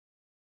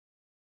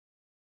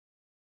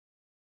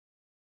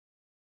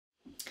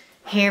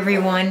Hey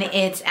everyone,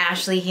 it's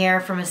Ashley here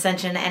from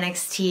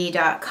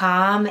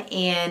AscensionNXT.com,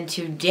 and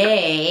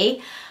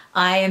today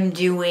I am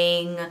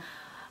doing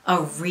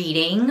a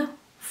reading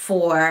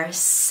for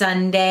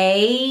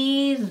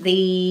Sunday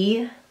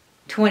the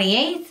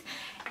 28th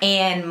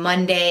and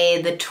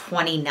Monday the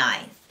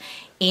 29th.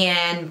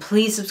 And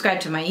please subscribe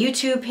to my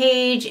YouTube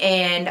page,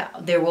 and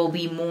there will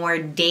be more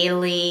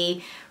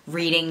daily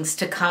readings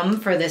to come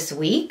for this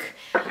week.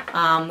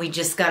 We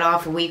just got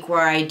off a week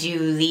where I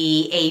do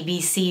the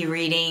ABC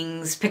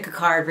readings, pick a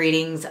card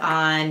readings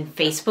on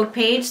Facebook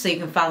page, so you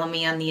can follow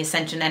me on the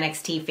Ascension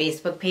NXT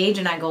Facebook page,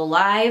 and I go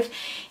live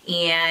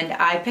and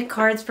I pick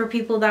cards for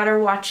people that are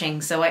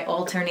watching. So I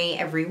alternate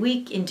every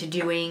week into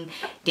doing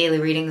daily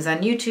readings on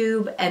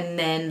YouTube and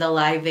then the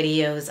live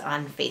videos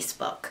on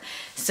Facebook.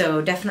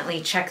 So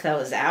definitely check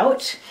those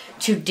out.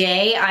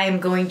 Today I am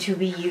going to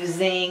be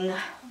using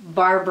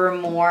Barbara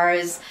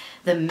Moore's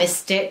The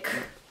Mystic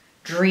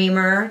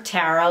Dreamer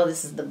Tarot.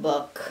 This is the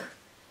book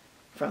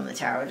from the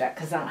tarot deck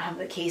because I don't have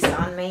the case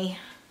on me.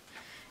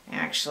 I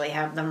actually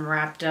have them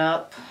wrapped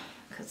up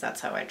because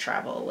that's how I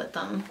travel with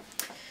them.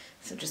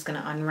 So just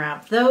going to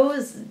unwrap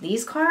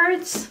these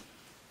cards.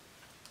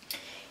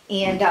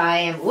 And I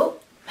am,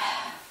 whoop,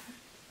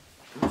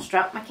 almost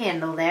dropped my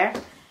candle there.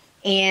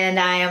 And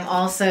I am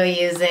also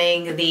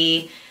using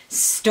the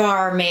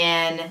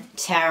Starman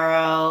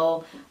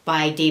Tarot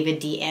by David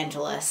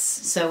D'Angelis.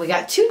 So we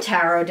got two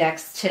tarot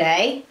decks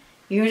today.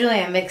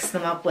 Usually I mix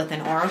them up with an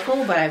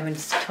oracle, but I've been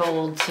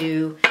told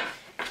to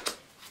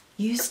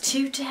use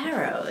two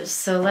tarots.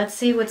 So let's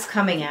see what's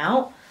coming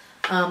out.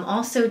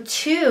 Also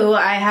too,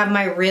 I have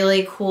my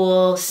really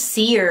cool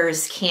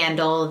Sears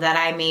candle that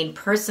I made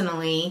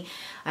personally.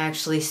 I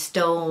actually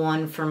stole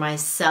one for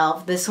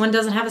myself. This one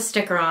doesn't have a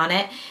sticker on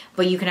it,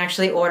 but you can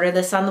actually order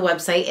this on the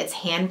website. It's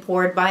hand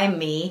poured by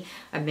me.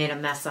 I made a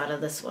mess out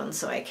of this one,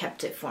 so I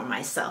kept it for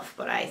myself,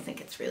 but I think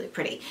it's really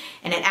pretty.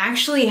 And it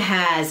actually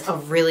has a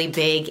really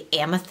big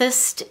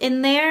amethyst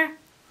in there.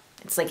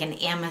 It's like an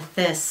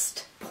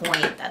amethyst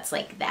point that's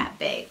like that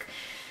big.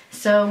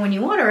 So when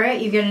you order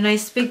it, you get a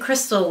nice big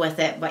crystal with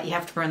it, but you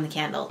have to burn the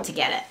candle to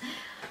get it.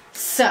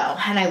 So,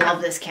 and I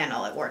love this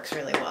candle. It works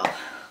really well.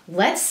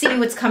 Let's see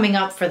what's coming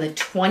up for the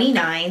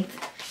 29th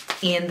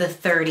and the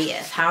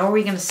 30th. How are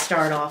we going to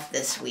start off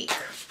this week?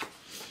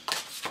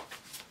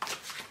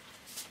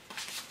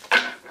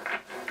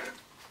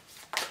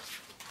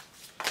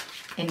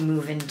 And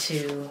move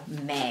into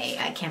May.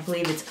 I can't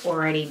believe it's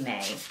already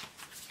May.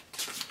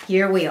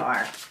 Here we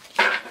are,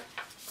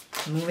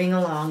 moving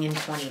along in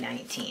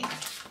 2019.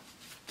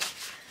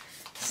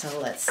 So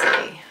let's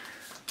see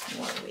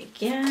what we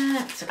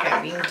get. It's okay,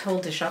 I'm being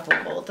told to shuffle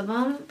both of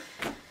them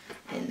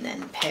and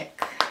then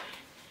pick.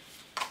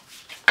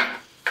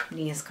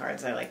 These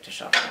cards I like to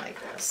shuffle like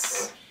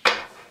this.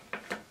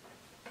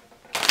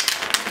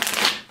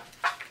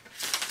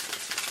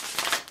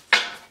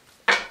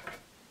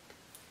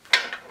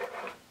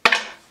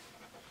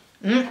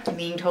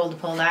 Being told to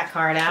pull that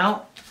card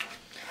out.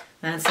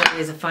 That's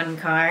always a fun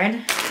card.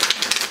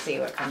 Let's see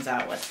what comes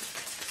out with.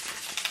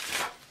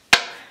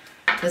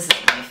 This is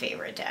my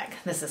favorite deck.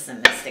 This is the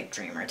Mystic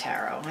Dreamer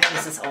Tarot. I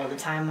use this all the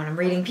time when I'm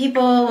reading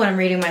people, when I'm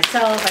reading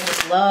myself. I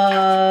just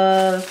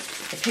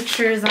love the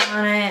pictures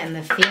on it and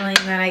the feeling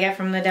that I get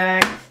from the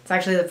deck. It's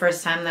actually the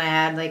first time that I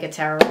had like a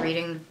tarot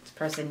reading. This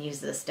person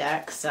used this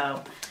deck,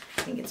 so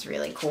I think it's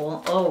really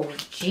cool. Oh,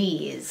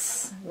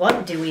 geez.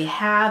 What do we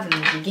have in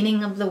the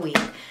beginning of the week?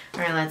 All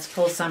right, let's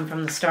pull some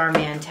from the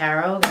Starman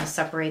Tarot. I'm going to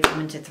separate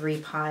them into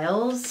 3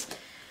 piles.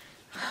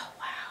 Oh,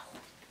 wow.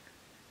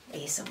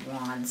 Ace of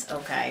Wands.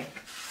 Okay.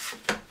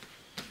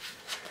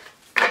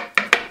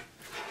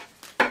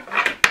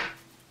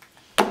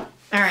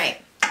 All right.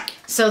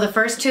 So the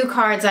first 2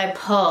 cards I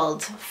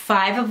pulled,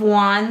 5 of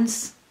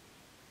Wands.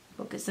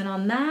 Focusing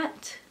on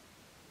that.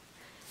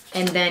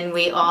 And then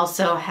we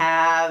also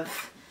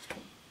have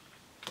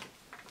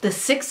the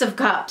 6 of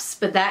Cups,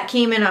 but that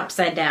came in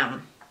upside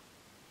down.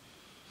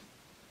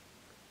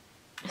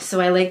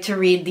 So I like to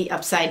read the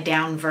upside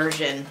down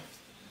version.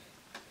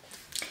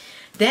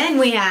 Then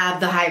we have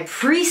the High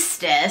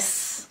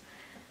Priestess,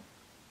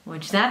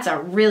 which that's a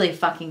really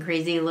fucking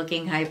crazy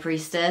looking High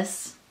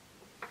Priestess.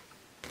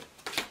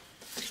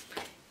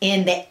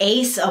 And the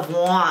Ace of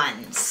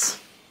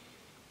Wands.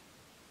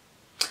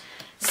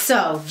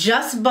 So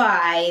just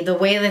by the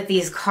way that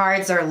these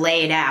cards are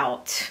laid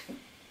out,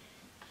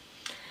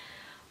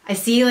 I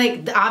see,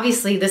 like,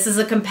 obviously this is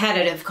a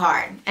competitive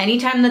card.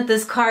 Anytime that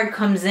this card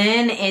comes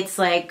in, it's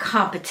like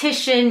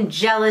competition,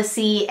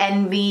 jealousy,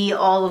 envy,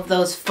 all of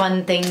those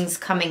fun things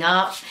coming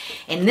up.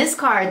 And this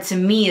card to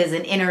me is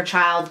an inner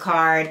child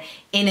card,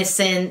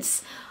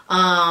 innocence.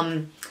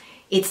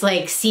 It's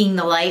like seeing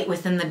the light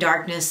within the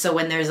darkness. So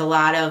when there's a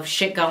lot of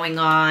shit going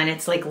on,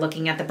 it's like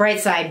looking at the bright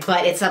side,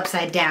 but it's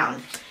upside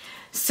down.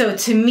 So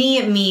to me,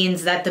 it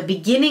means that the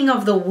beginning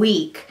of the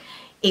week,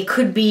 it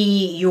could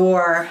be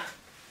your,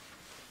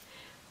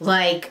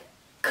 like,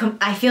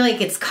 I feel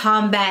like it's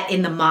combat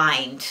in the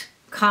mind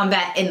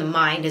combat in the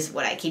mind is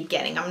what I keep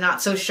getting. I'm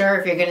not so sure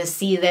if you're going to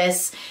see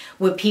this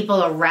with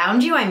people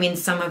around you. I mean,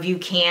 some of you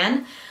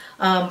can,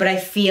 but I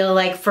feel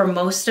like for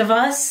most of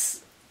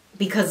us,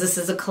 because this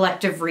is a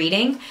collective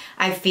reading,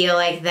 I feel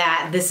like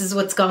that this is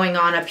what's going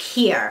on up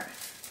here.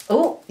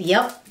 Oh,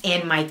 yep.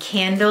 And my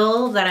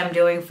candle that I'm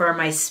doing for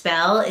my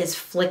spell is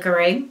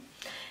flickering.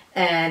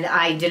 And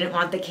I didn't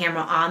want the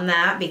camera on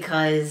that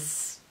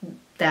because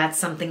that's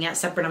something else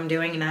separate I'm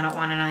doing and I don't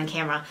want it on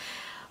camera.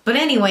 But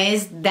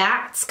anyways,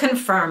 that's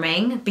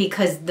confirming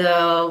because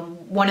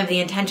one of the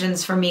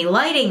intentions for me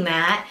lighting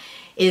that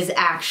is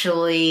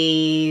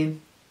actually,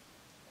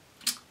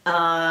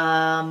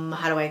 how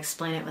do I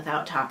explain it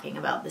without talking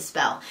about the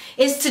spell?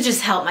 Is to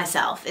just help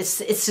myself.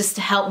 It's just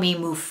to help me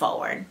move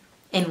forward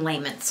in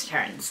layman's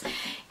terms.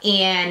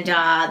 And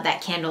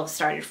that candle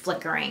started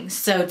flickering.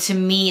 So to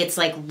me, it's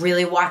like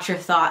really watch your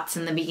thoughts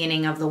in the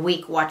beginning of the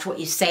week. Watch what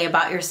you say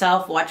about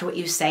yourself. Watch what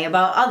you say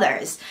about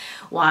others.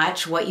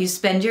 Watch what you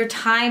spend your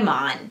time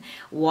on.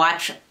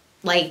 Watch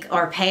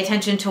or pay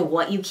attention to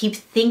what you keep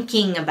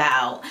thinking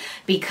about,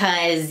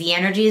 because the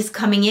energies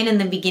coming in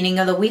the beginning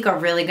of the week are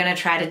really going to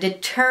try to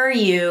deter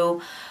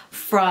you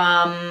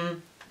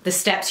from the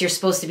steps you're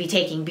supposed to be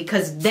taking,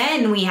 because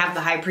then we have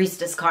the High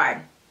Priestess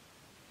card.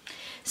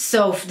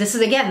 So this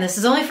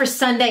is only for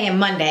Sunday and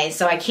Monday,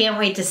 so I can't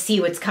wait to see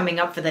what's coming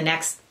up for the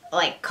next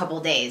couple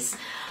days.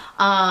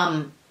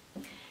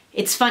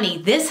 It's funny,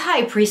 this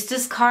High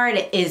Priestess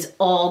card is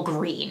all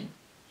green.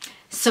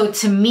 So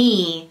to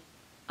me,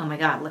 oh my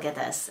God, look at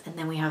this. And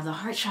then we have the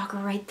heart chakra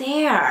right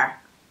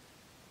there.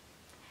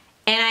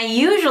 And I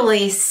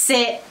usually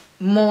sit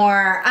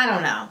more, I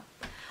don't know.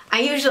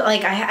 I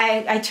usually,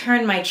 I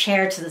turn my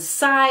chair to the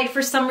side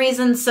for some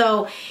reason,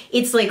 so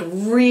it's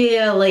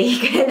really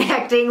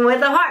connecting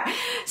with the heart.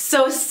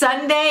 So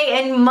Sunday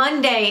and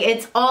Monday,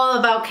 it's all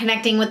about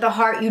connecting with the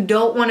heart. You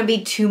don't want to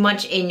be too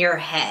much in your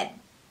head,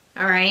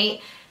 all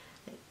right?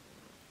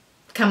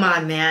 Come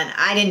on, man.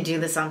 I didn't do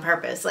this on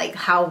purpose.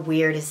 How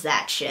weird is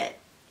that shit?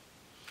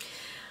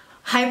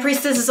 High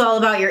Priestess is all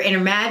about your inner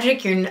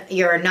magic,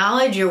 your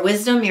knowledge, your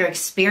wisdom, your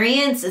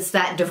experience. It's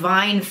that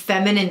divine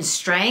feminine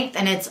strength.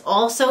 And it's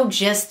also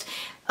just,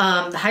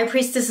 the High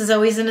Priestess is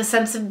always in a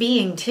sense of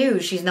being too.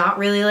 She's not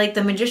really like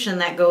the magician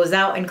that goes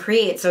out and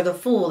creates, or the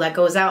fool that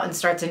goes out and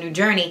starts a new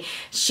journey.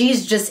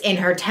 She's just in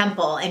her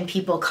temple and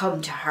people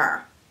come to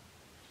her.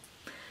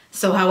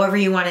 So however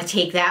you want to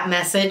take that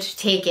message,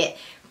 take it.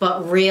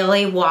 But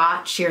really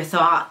watch your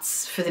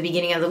thoughts for the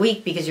beginning of the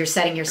week, because you're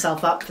setting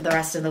yourself up for the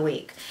rest of the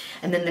week.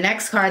 And then the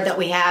next card that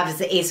we have is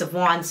the Ace of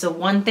Wands. So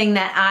one thing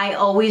that I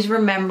always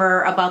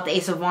remember about the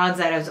Ace of Wands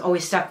that has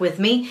always stuck with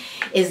me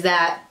is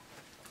that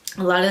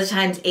a lot of the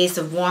times Ace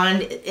of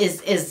Wands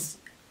is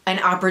an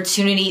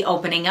opportunity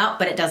opening up,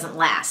 but it doesn't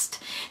last.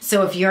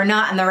 So if you're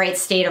not in the right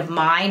state of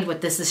mind,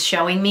 what this is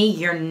showing me,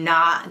 you're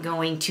not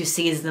going to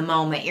seize the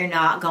moment. You're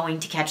not going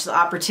to catch the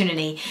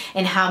opportunity.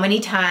 And how many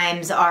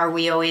times are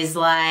we always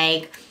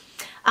like,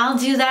 I'll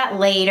do that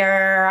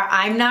later.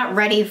 I'm not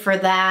ready for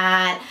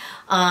that.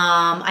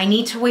 I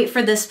need to wait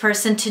for this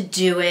person to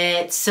do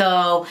it.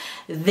 So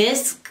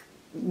this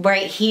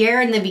right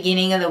here in the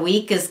beginning of the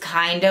week is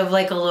kind of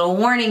like a little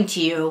warning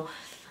to you.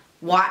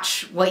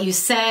 Watch what you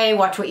say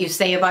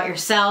about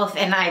yourself,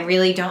 and I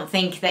really don't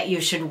think that you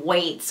should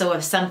wait. So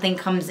if something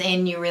comes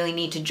in, you really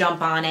need to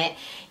jump on it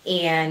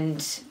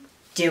and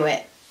do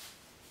it.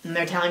 And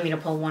they're telling me to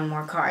pull one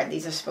more card.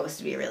 These are supposed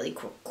to be really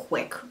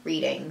quick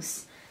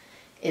readings.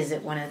 Is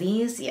it one of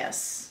these?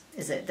 Yes.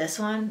 Is it this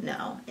one?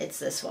 No, it's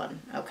this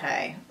one.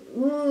 Okay.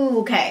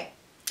 Ooh, okay.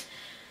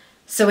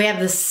 So we have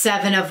the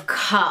Seven of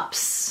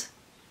Cups.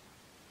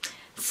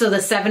 So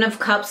the Seven of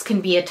Cups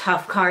can be a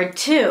tough card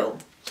too,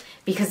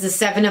 because the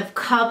Seven of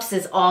Cups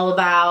is all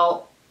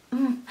about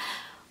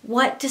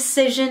what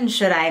decision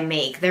should I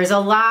make? There's a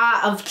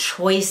lot of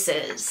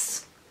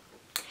choices.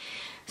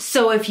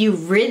 So if you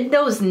rid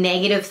those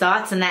negative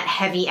thoughts and that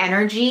heavy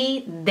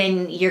energy,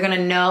 then you're going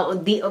to know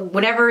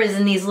whatever is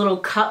in these little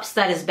cups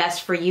that is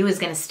best for you is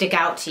going to stick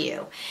out to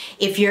you.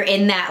 If you're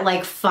in that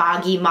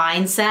foggy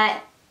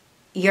mindset,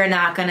 you're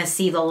not going to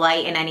see the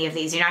light in any of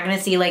these. You're not going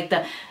to see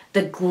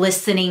the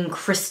glistening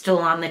crystal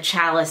on the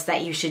chalice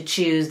that you should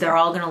choose. They're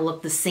all going to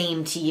look the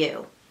same to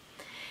you.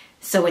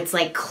 So it's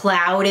like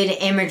clouded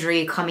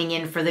imagery coming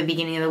in for the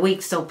beginning of the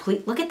week. So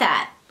please look at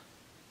that.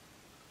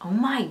 Oh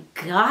my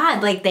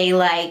God, they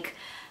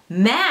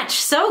match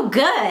so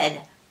good.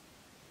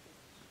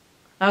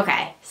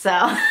 Okay,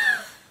 so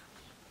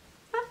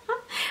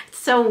it's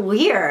so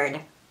weird.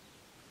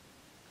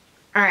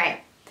 All right.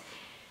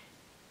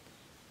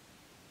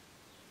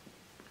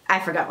 I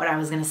forgot what I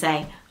was going to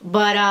say.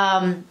 But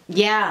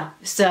yeah,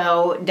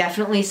 so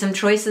definitely some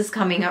choices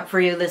coming up for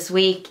you this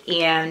week,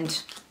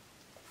 and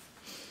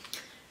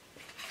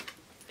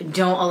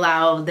don't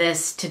allow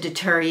this to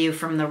deter you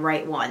from the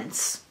right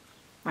ones.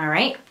 All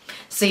right.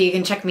 So you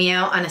can check me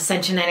out on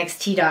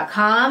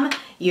AscensionNXT.com.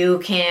 You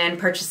can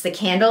purchase the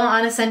candle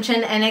on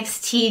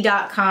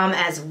AscensionNXT.com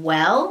as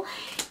well.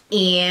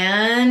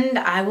 And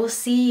I will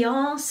see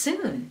y'all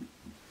soon.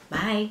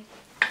 Bye.